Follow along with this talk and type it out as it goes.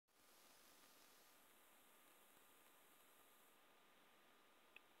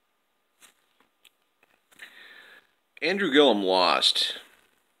Andrew Gillum lost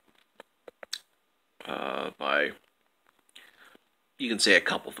by, you can say, a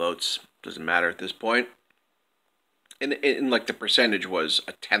couple votes. Doesn't matter at this point. And like the percentage was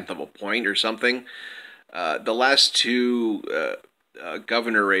a tenth of a point or something. The last two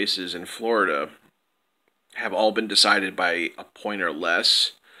governor races in Florida have all been decided by a point or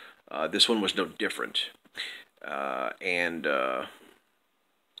less. This one was no different. And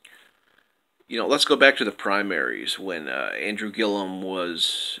let's go back to the primaries when Andrew Gillum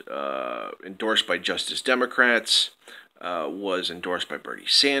was endorsed by Justice Democrats, was endorsed by Bernie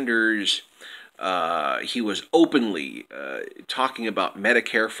Sanders. He was openly talking about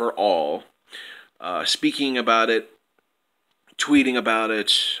Medicare for all, speaking about it, tweeting about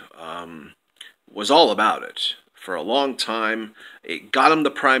it, was all about it for a long time. It got him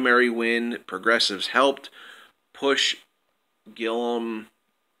the primary win. Progressives helped push Gillum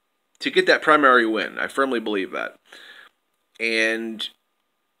to get that primary win. I firmly believe that. And,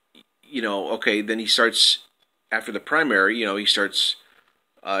 okay, then he starts, after the primary, he starts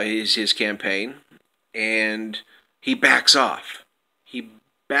his campaign, and he backs off. He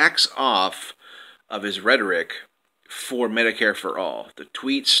backs off of his rhetoric for Medicare for all. The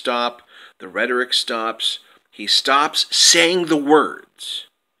tweets stop. The rhetoric stops. He stops saying the words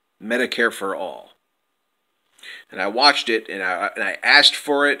Medicare for all. And I watched it, and I asked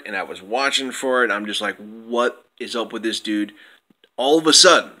for it, and I was watching for it, and I'm just like, what is up with this dude? All of a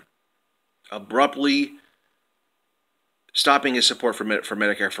sudden, abruptly stopping his support for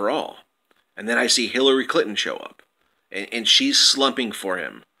Medicare for all. And then I see Hillary Clinton show up, and she's slumping for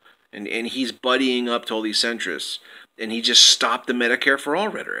him, and he's buddying up to all these centrists, and he just stopped the Medicare for all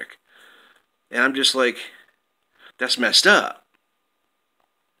rhetoric. And I'm just like, that's messed up.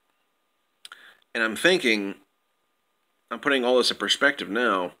 And I'm thinking, I'm putting all this in perspective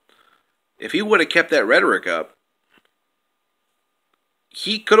now. If he would have kept that rhetoric up,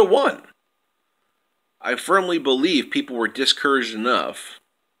 he could have won. I firmly believe people were discouraged enough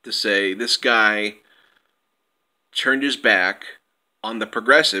to say this guy turned his back on the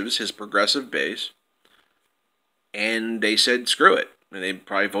progressives, his progressive base, and they said screw it. And they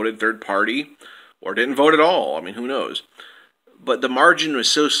probably voted third party or didn't vote at all. I mean, who knows? But the margin was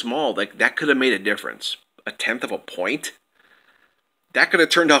so small, like that could have made a difference. A tenth of a point? That could have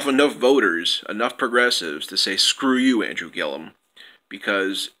turned off enough voters, enough progressives to say, screw you, Andrew Gillum,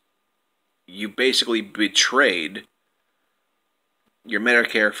 because you basically betrayed your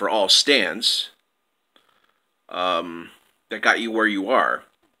Medicare for all stance that got you where you are.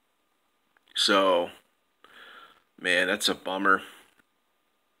 So, man, that's a bummer.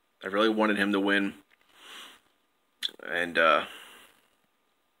 I really wanted him to win. And,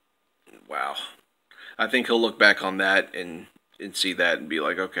 wow. I think he'll look back on that and see that and be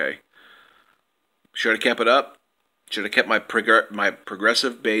like, okay, should have kept it up. Should have kept my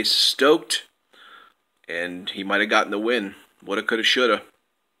progressive base stoked, and he might have gotten the win. Woulda, coulda, shoulda.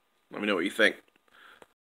 Let me know what you think.